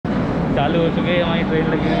चालू हो चुकी है, हमारी ट्रेन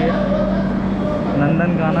लगी हुई है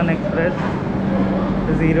Nandan Kanan express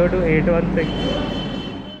 0 to 816।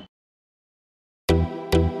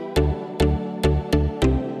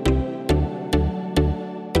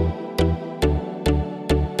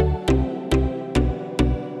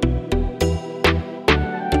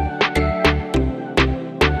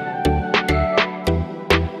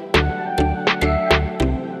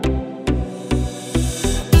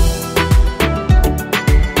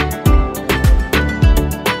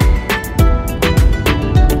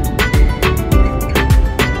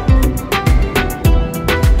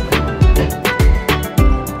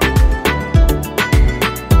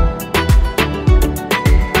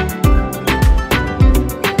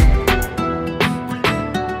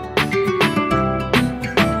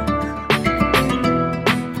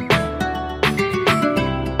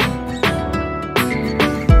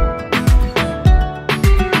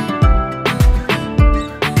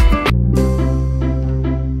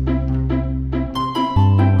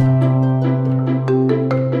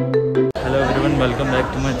 Welcome back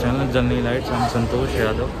to my channel journey lights. हम संतोष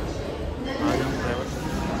यादव। आज हम ट्रैवल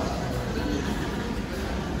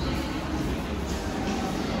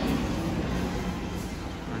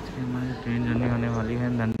आज की हमारी ट्रेन जर्नी होने वाली है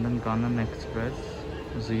Nandan Kanan express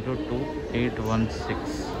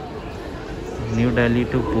 02816 new Delhi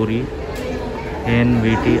to Puri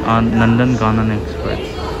Anvt on Nandan Kanan express.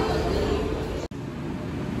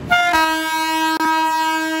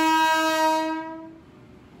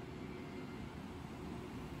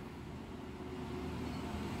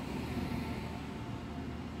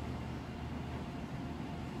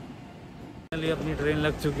 अपनी ट्रेन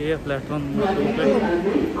लग चुकी है प्लेटफॉर्म नंबर 2 पे।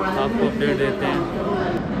 आपको अपडेट देते हैं।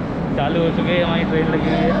 चालू हो चुकी है, हमारी ट्रेन लगी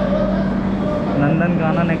हुई है नंदन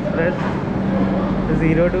कानन एक्सप्रेस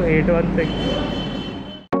 0 to 816।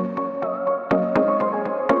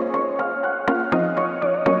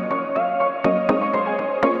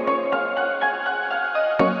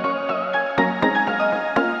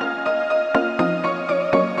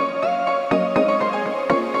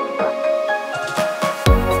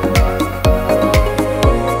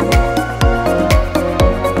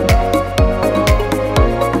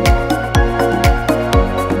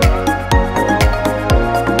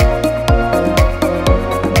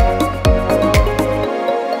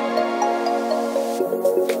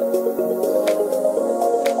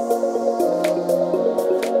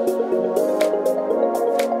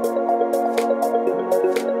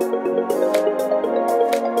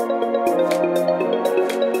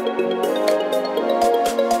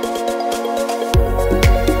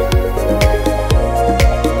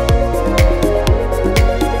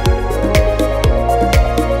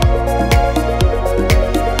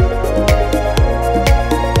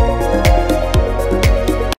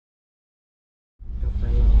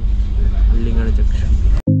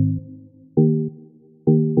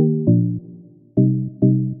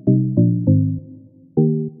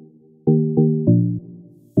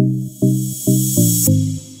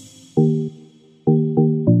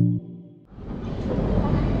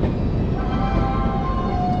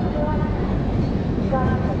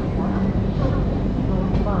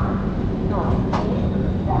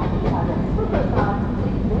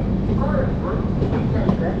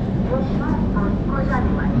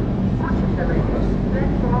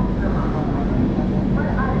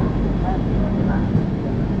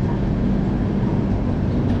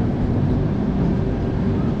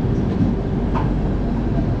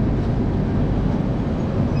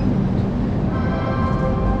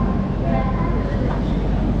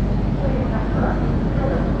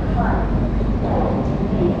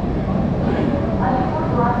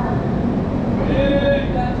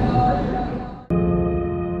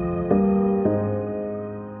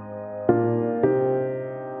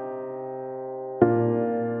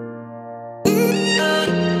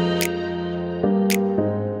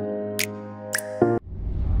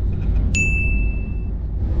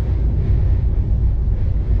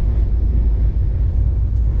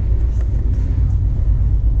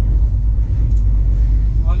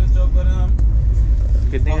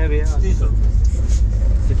 कितने का भैया? 30 रुपये।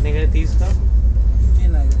 कितने का? 30 का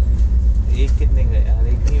 3 आ गए। एक कितने का यार?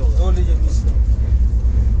 एक नहीं होगा। 2 लीजिए 20 का।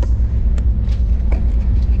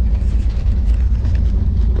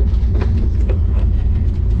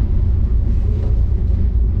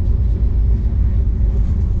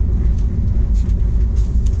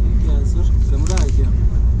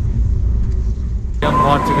 हम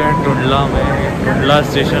पहुंच चुके हैं टुंडला में। टुंडला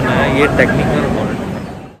स्टेशन है, ये टेक्निकल हॉल्ट।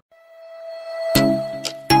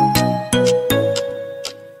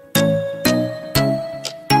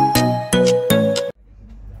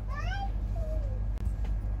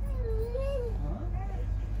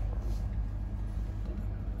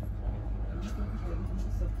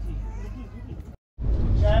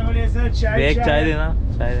 एक चाय देना,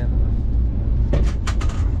 चाय देना।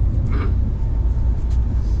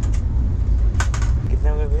 कितने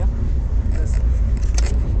हो गए भैया?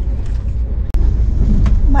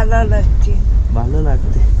 भालो लागते भालो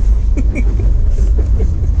लागते।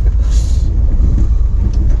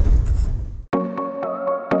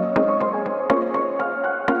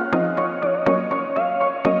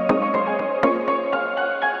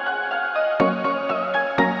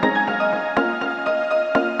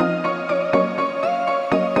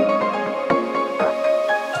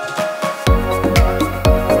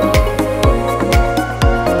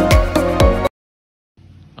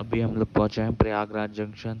 अभी हम लोग पहुंचे हैं Prayagraj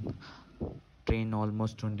junction. Train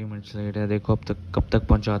almost 20 minutes late है। देखो अब तक कब तक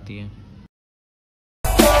पहुंचाती है।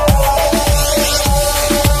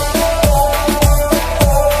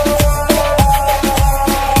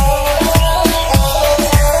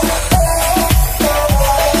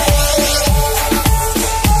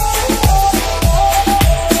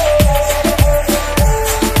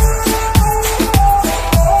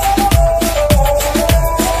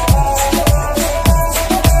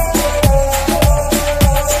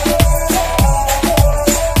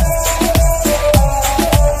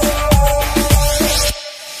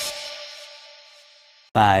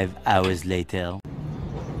 Five hours later.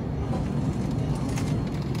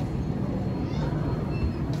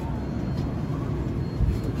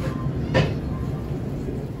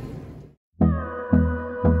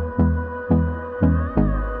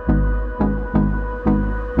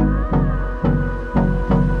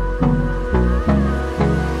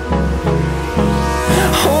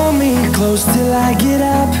 Hold me close till I get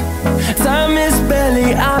up. Time is barely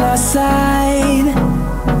on our side.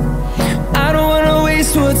 I don't wanna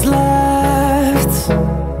waste what's left.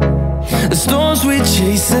 The storms we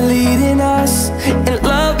chase are leading us, and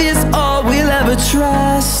love is all we'll ever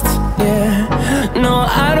trust. Yeah, no,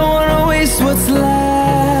 I don't wanna waste what's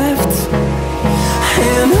left.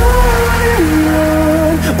 And on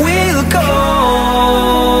we'll go.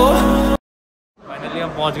 Finally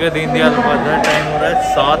हम पहुंच गए Deendayal Upadhyay. Time हो रहा है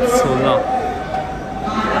 7:16।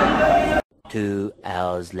 2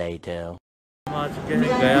 hours later. हम आ चुके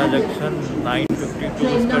हैं गया जंक्शन। 9:52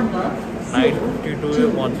 इसका 9:52 में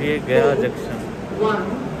पहुंची है गया जंक्शन।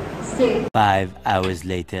 5 hours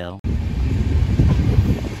later.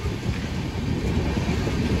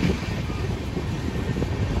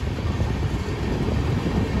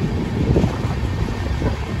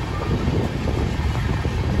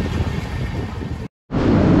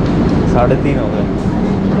 साढ़े 3 हो गए।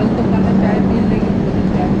 चाय पी लेगी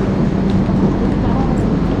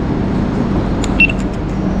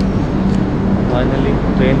फाइनली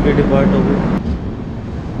ट्रेन भी डिपार्ट हो गई।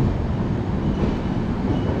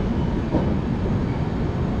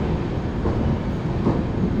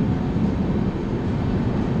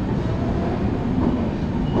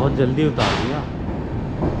 बहुत जल्दी उतार दिया।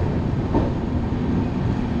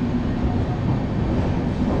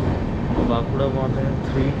 बांकुड़ा पहुंचे हैं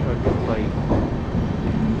 3:35।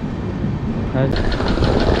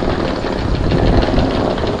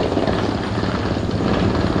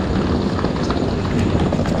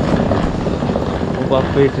 होप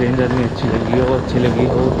आपको ये ट्रेन जर्नी अच्छी लगी हो। अच्छी लगी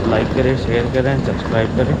हो लाइक करें, शेयर करें,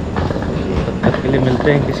 सब्सक्राइब करें। तब तक के लिए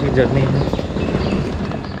मिलते हैं किसी जर्नी में।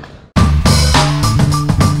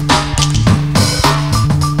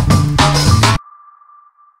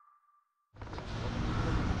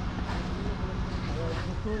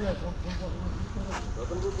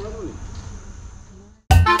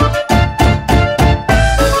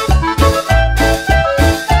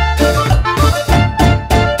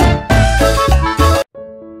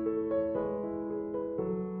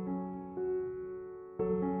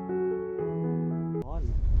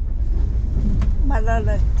 भालो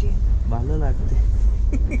लागते भालो लागते।